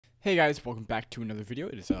Hey guys, welcome back to another video.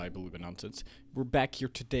 It is I Believe in Nonsense. We're back here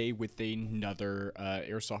today with another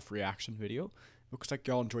airsoft reaction video. Looks like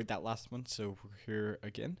y'all enjoyed that last one, so we're here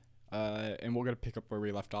again. And we're gonna pick up where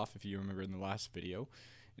we left off if you remember in the last video.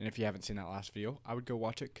 And if you haven't seen that last video, I would go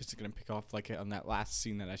watch it because it's gonna pick off like on that last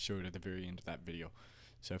scene that I showed at the very end of that video.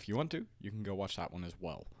 So if you want to, you can go watch that one as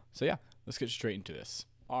well. So yeah, let's get straight into this.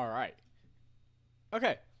 Alright.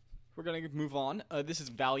 Okay. We're gonna move on. This is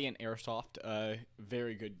Valiant Airsoft,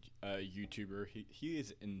 very good YouTuber. He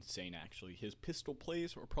is insane, actually. His pistol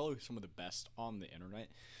plays are probably some of the best on the internet,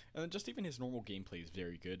 and then just even his normal gameplay is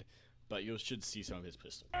very good. But you should see some of his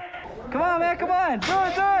pistol. Come on, man! Come on! Do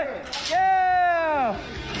it! Do it! Yeah!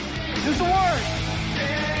 Do some work!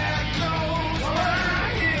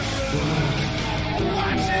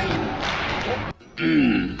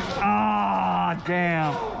 Ah,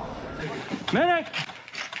 damn! Medic!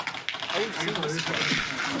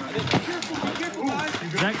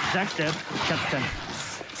 Zach's dead. Catch 10.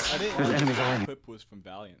 There's enemies all in. The clip was from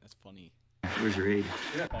Valiant. That's funny. Where's your aid?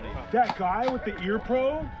 Funny. That guy with the ear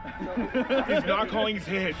probe is not calling his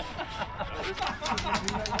hit.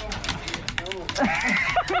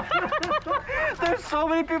 There's so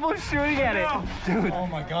many people shooting at it. Dude. Oh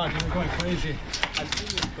my god, you're going crazy.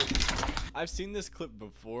 I've seen this clip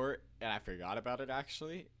before, and I forgot about it,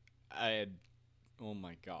 actually. Oh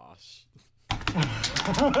my gosh.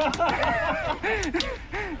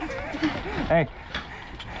 Hey.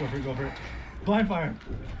 Go for it, go for it. Blind fire.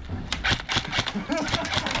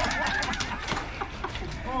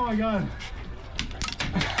 Oh my god.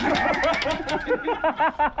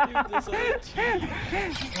 Dude, this other team.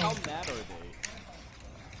 How mad are they?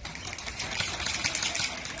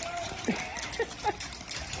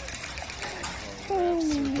 Oh,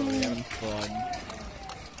 refs are probably having fun.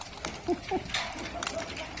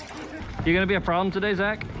 You gonna be a problem today,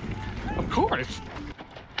 Zach? Of course.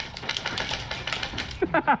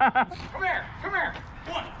 Come here!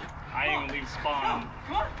 One! I ain't gonna leave spawn.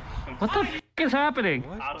 Come on! What the f is happening?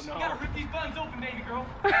 I don't know. You gotta rip these buttons open, baby girl.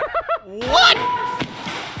 What?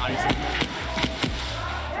 I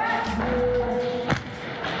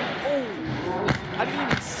didn't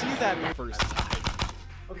even see that the first time.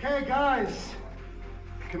 Okay, guys.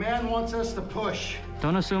 Command wants us to push.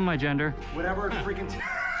 Don't assume my gender. Whatever it freaking.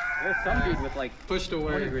 There's some dude with like pushed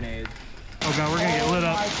away grenades. Oh god, we're gonna get lit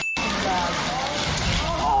up.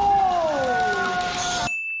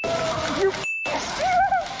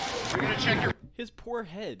 His poor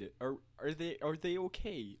head. Are they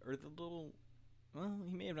okay? Are the little? Well,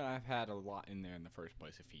 he may not have had a lot in there in the first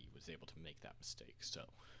place if he was able to make that mistake.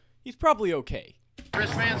 So he's probably okay.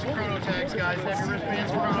 Wristbands and chrono tags, guys. Have your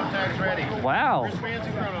wristbands and chrono tags ready. Wow. Wristbands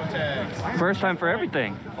and chrono tags. First time for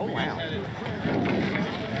everything. Oh, wow.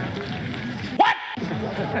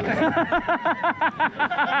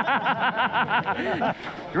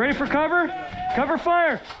 You ready for cover? Cover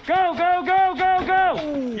fire. Go, go, go, go, go.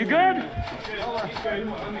 You good? Stay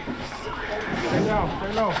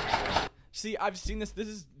low. See, I've seen this. This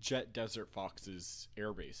is Jet Desert Fox's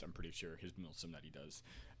airbase. I'm pretty sure his milsim that he does.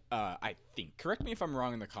 I think. Correct me if I'm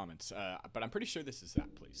wrong in the comments. But I'm pretty sure this is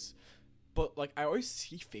that place. But like, I always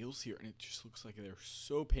see fails here, and it just looks like they're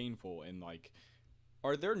so painful. And like,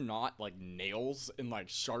 are there not like nails and like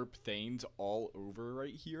sharp things all over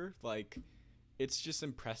right here? Like, it's just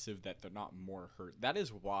impressive that they're not more hurt. That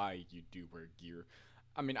is why you do wear gear.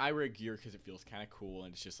 I mean, I wear gear because it feels kind of cool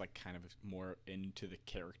and it's just like kind of more into the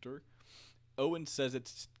character. Owen says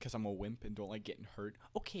it's because I'm a wimp and don't like getting hurt.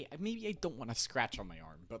 Okay, maybe I don't want to scratch on my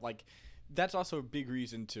arm, but like that's also a big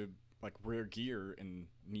reason to like wear gear and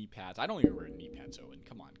knee pads. I don't even wear knee pads, Owen.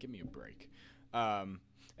 Come on, give me a break.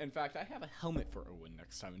 In fact, I have a helmet for Owen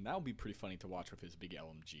next time, and that'll be pretty funny to watch with his big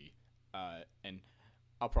LMG. And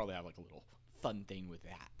I'll probably have like a little fun thing with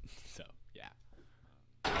that. So yeah.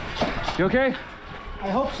 You okay? I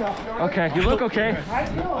hope so. Okay, you look okay. I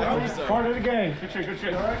hope so. Part of the game. Good shit, good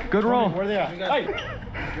shit. Good roll. Where are they at? Hey!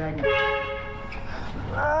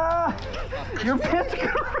 Your pants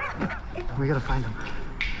gonna rip. We gotta find him.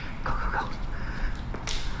 Go, go, go.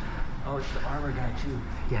 Oh, it's the armor guy too.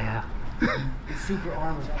 Yeah. It's super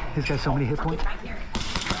armor. He's got so many hit points.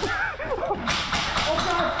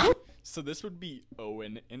 So this would be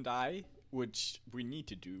Owen and I, which we need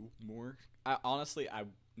to do more. Honestly,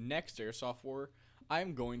 next Airsoft War,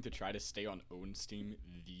 I'm going to try to stay on Owen's team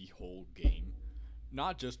the whole game.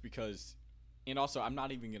 Not just because, and also I'm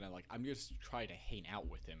not even gonna like, I'm just try to hang out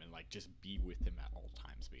with him and like just be with him at all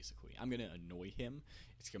times, basically. I'm gonna annoy him.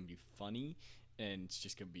 It's gonna be funny, and it's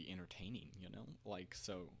just gonna be entertaining, you know? Like,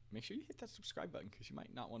 so make sure you hit that subscribe button because you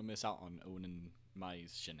might not want to miss out on Owen and my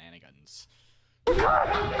shenanigans. What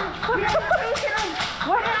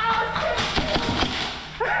happened?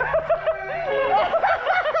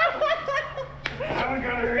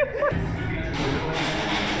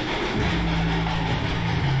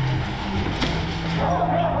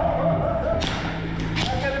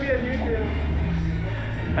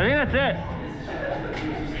 I think that's it.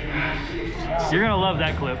 You're gonna love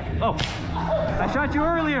that clip. Oh, I shot you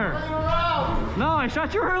earlier. No, I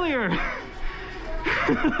shot you earlier.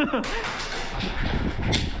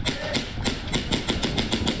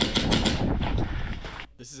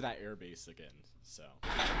 This is that air base again, so.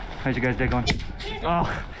 How's your guys' day going? Oh.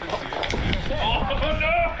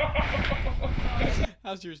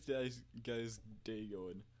 How's your guys' day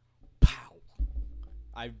going? Pow!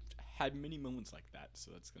 I've had many moments like that,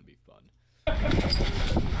 so that's gonna be fun.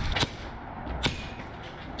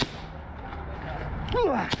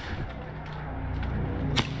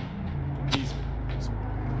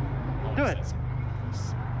 Do it.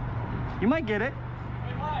 You might get it.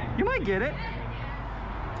 You might get it.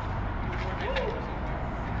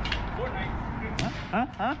 Huh?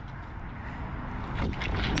 Huh?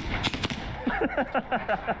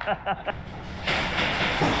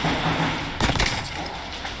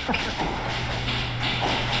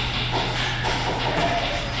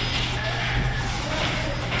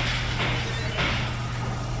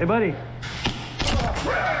 Hey, buddy. Do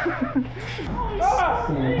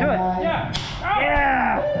it. Yeah.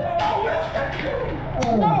 Yeah.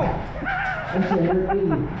 No.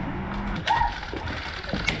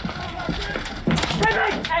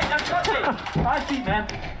 Hey, that's nothing. 5 feet, man.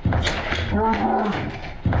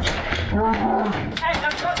 Hey,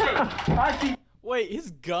 that's nothing. 5 feet. Wait,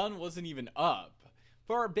 his gun wasn't even up.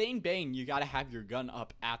 For a bang, you gotta have your gun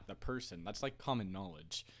up at the person. That's like common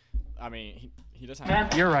knowledge. I mean, he doesn't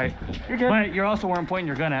have. You're right. You're good. But you also weren't pointing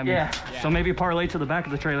your gun at me. Yeah. So maybe parlay to the back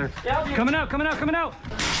of the trailer. Yeah, coming out, coming out, coming out.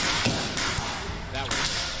 That was.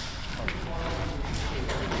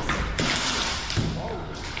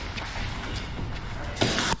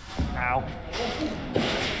 Ow.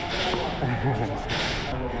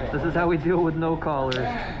 This is how we deal with no callers.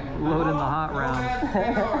 Loading the hot round.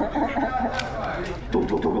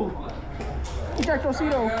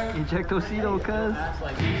 Ejectocito. Ejectocito, cuz.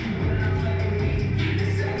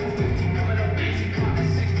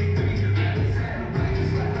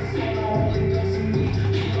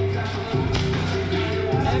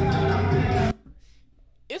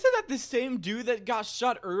 Isn't that the same dude that got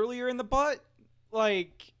shot earlier in the butt?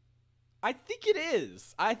 Like, I think it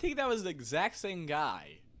is. I think that was the exact same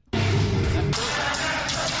guy.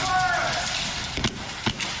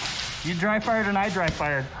 You dry fired and I dry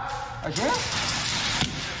fired. I did?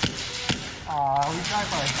 Aw, we dry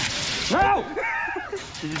fired. No!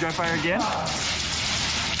 Did you dry fire again?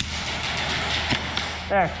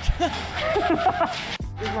 There.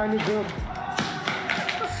 This is my new build.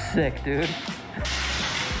 Sick, dude.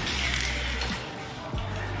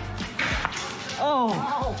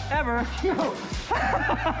 Oh, ever.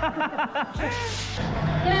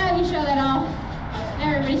 Yeah, you show that off.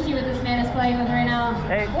 Everybody see what this man is playing with right now.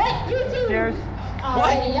 Hey. What? You too. Cheers.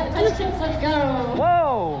 Alrighty, yep, touch chips, let's go.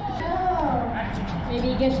 Whoa! Oh. Maybe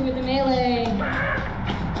he gets you with the melee.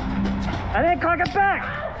 I didn't cock it back.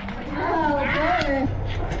 Oh, good.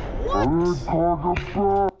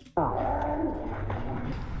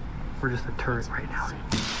 We're just a turret right now.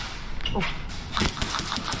 Oh,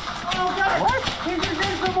 God. What? He's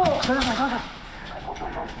invincible.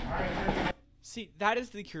 See, that is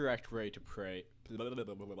the correct way to pray.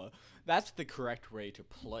 That's the correct way to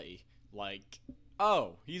play. Like,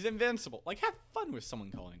 oh, he's invincible. Like, have fun with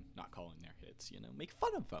someone not calling their hits, you know? Make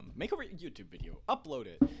fun of them. Make a YouTube video, upload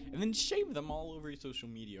it, and then shame them all over your social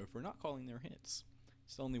media for not calling their hits.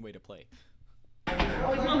 It's the only way to play.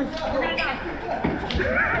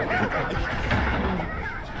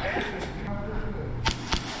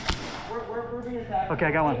 Okay,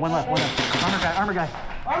 I got one. One left. Armor guy. Armor guy.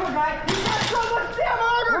 He's got so much damn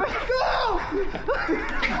armor. Go!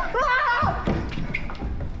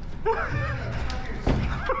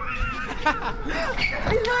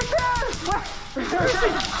 He's right there.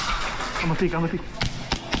 I'm gonna peek.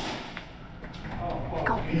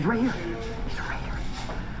 Go. He's right here.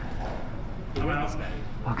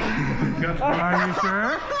 Okay. Are you sure?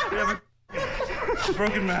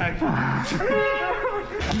 Broken mag. I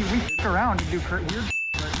mean, we f around and do weird shit,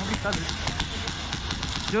 but nobody does it.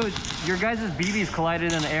 Dude, your guys' BBs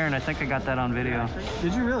collided in the air, and I think I got that on video.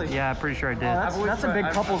 Did you really? Yeah, I'm pretty sure I did. That's a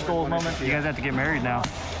big couples goals moment. You guys have to get married now.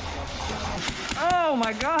 Oh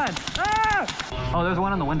my God! Ah! Oh, there's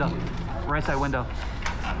one on the window. Right side window.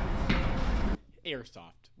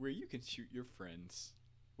 Airsoft, where you can shoot your friends.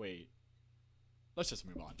 Wait. Let's just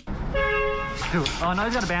move on. Dude, oh no,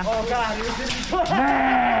 he's got a ban. Oh God,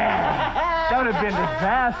 Man! That would have been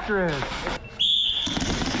disastrous.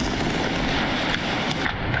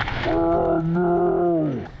 Oh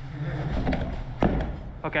no.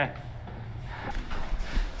 Okay.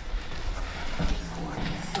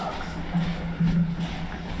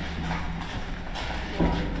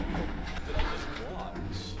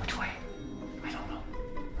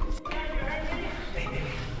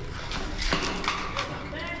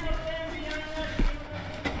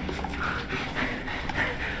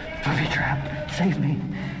 trapped. Save me.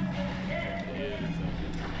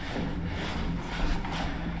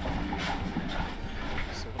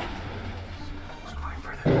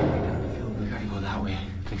 We gotta go that way.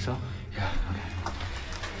 Think so? Yeah, okay.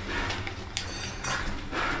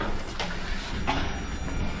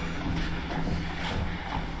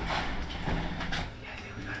 Yeah, I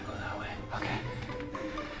think we gotta go that way. Okay.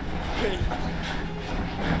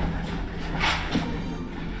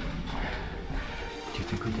 Do you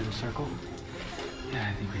think we did a circle? Yeah,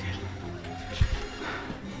 I think we did.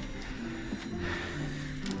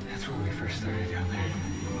 That's where we first started down there.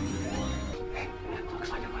 Hey, it looks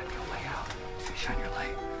like it might be a way out. See, shine your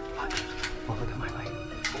light. Look. Oh, look at my light.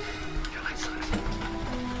 Your light's lit.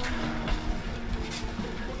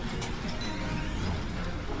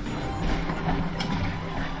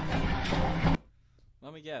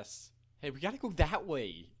 Let me guess. Hey, we gotta go that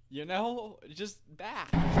way. You know? Just that.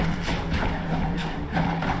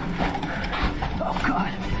 Oh,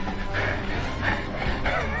 God.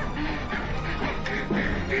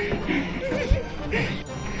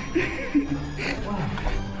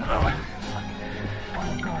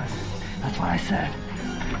 Oh, God. That's what I said.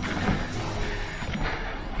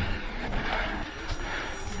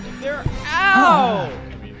 They're out! I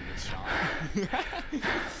mean, it's shot.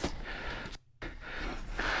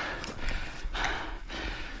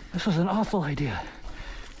 This was an awful idea.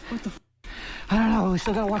 What the f? I don't know. We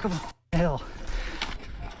still gotta walk up a hill.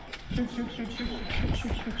 Shoot.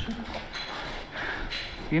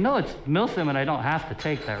 You know it's Milsim and I don't have to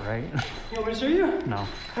take that, right? You want me to show you? No.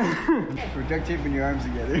 We're duct taping your arms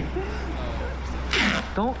together.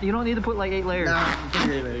 You don't need to put like 8 layers.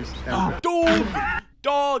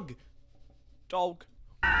 Dog!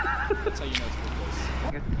 That's how you know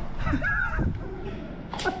it's good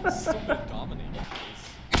place. So dominating.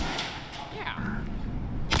 Yeah.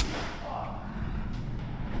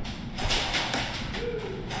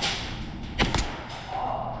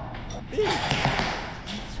 You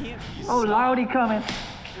can't be Oh, Loudy coming.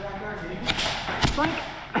 Frank.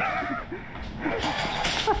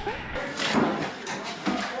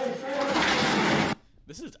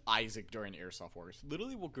 This is Isaac during Airsoft Wars.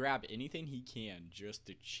 Literally will grab anything he can just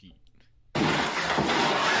to cheat.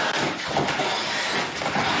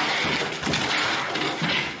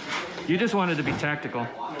 You just wanted to be tactical.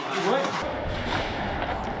 What?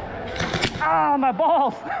 Ah, my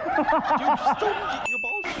balls! Dude, just don't get your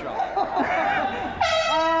balls shot.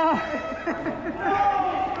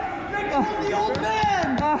 The old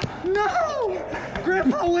man! No!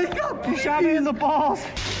 Grandpa, wake up! You shot me in the balls.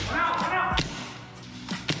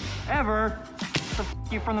 Ever? The f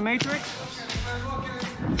you from the Matrix?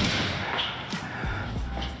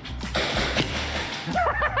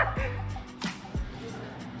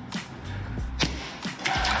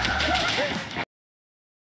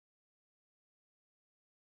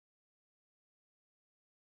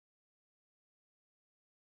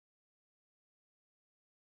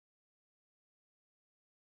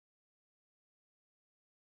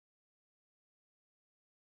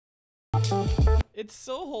 It's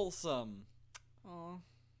so wholesome. Aw,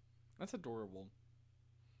 that's adorable.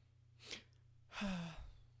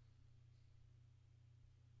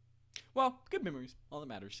 Well, good memories, all that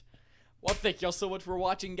matters. Well, thank y'all so much for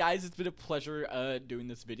watching, guys. It's been a pleasure doing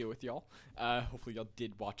this video with y'all. Hopefully y'all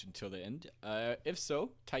did watch until the end. If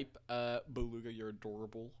so, type Beluga, you're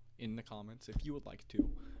adorable in the comments if you would like to.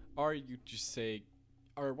 Or you just say,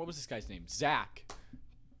 or what was this guy's name? Zach.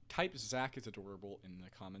 Type Zach is adorable in the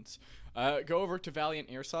comments. Go over to Valiant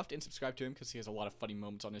Airsoft and subscribe to him because he has a lot of funny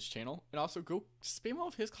moments on his channel. And also go spam all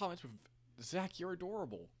of his comments with Zach, you're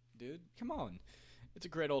adorable, dude. Come on. It's a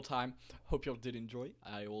great old time. Hope y'all did enjoy.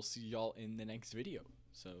 I will see y'all in the next video.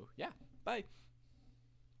 So, yeah. Bye.